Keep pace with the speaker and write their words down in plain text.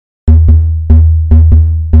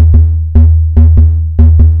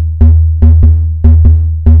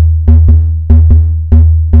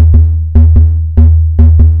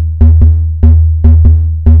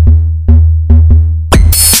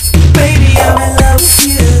with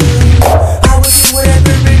you. I would do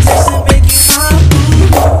whatever it takes to make you my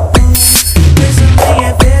boo. Recently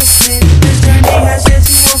invested, this journey has yet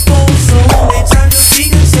to unfold, so only time to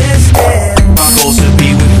be contested. My goal should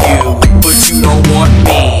be with you, but you don't want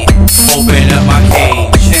me. Open up my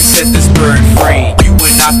cage and set this bird free. You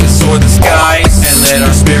and I can soar the skies and let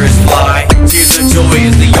our spirits fly. Tears of joy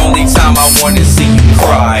is the only time I wanna see you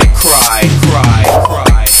cry, cry, cry,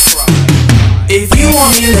 cry, cry. If you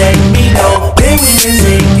want me, let me know. Then we can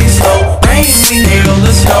take it slow. Rain, sleet, hail,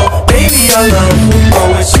 or snow. Baby, our love will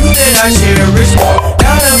grow. It's you that I cherish more.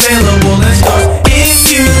 Not available in stores. If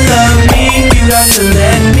you love me, you got to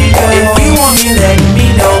let me go. If you want me, let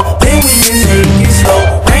me know. Then we can take it slow.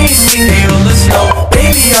 Rain, sleet, hail, or snow.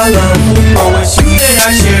 Baby, our love will grow. It's you that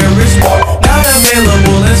I cherish more. Not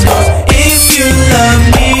available in stores. If you love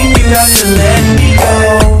me, you got to let me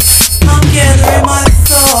go. I'm gathering my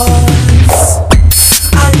thoughts.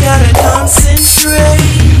 I gotta concentrate.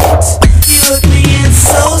 You look me in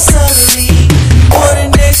so subtly. What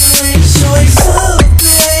an excellent choice of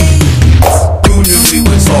bait. Who knew we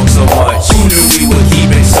would talk so much? Who knew we would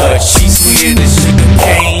keep in touch? She's sweeter than sugar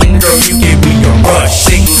cane. Girl, you give me a rush.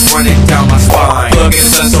 Shingles running down my spine. Plug in the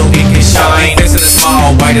sun so it can shine. This is a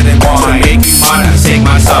smile whiter than wine. To make you mine, I take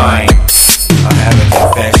my time. I have a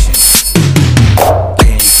confession.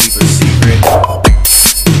 Can you keep a secret?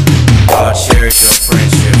 I'll cherish your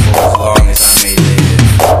friendship for as long as I may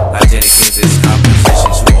live. I dedicate this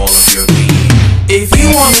composition to all of your being. If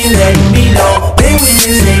you want me, let me know. Then we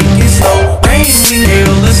can take it slow. Rain, sleet,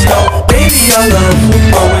 hail, or snow. Baby, our love will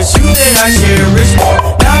grow. It's you that I cherish more.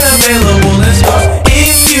 Not available in stores.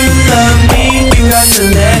 If you love me, you got to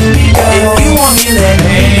let me go. If you want me, let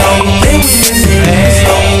me know. Then we can take it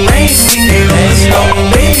slow. Rain, sleet, hail, or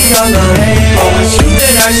snow. Baby, our love will grow. It's you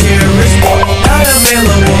that I cherish more. Not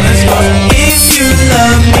available in stores. If you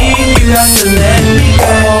love me, you got to let me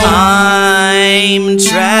go. I'm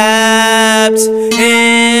trapped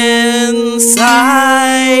inside.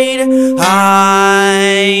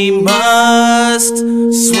 I must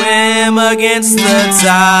swim against the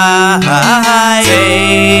tide,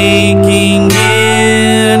 taking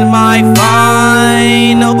in my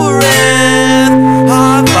final breath.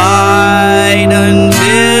 I fight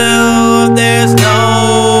until there's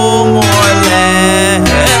no more left.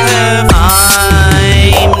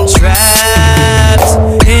 I'm trapped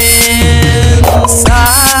inside.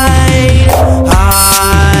 I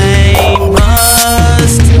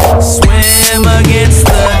must swim against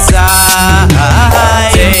the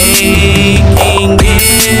tide, taking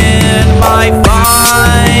in my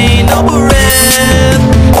final breath.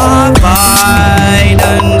 I fight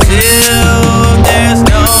until there's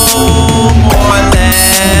no more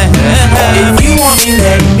left. If you want me,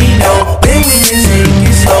 let me know. Then we can take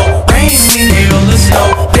it slow. Rain, sleet, hail, or snow.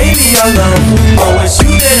 Baby, our love will grow. It's you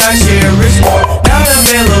that I cherish more. Not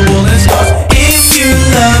available in stores. If you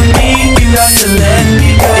love me, you got to let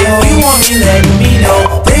me go. If you want me, let me know.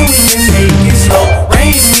 Then we can take it slow.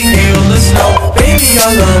 Rain, sleet, hail, or snow. Baby,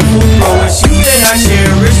 our love will grow. It's you that I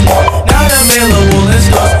cherish more. Not available in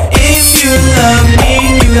stores. If you love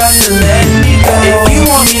me, you got to let me go. If you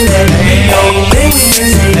want me, let me know. Then we can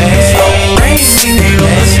take it slow. Rain, sleet, hail,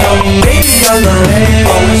 or snow. Baby, our love will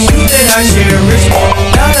grow. It's you that I cherish more.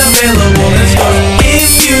 Not available in stores.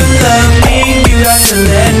 If you love me, you got to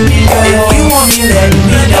let me go. If you want me, let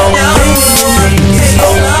me know. Then we can take it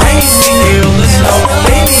slow. Rain, sleet, hail, or snow.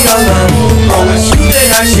 Baby, our love will grow. It's you that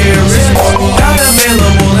I cherish more. Not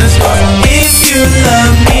available in stores. If you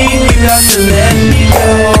love me, you got to let me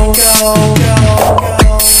go.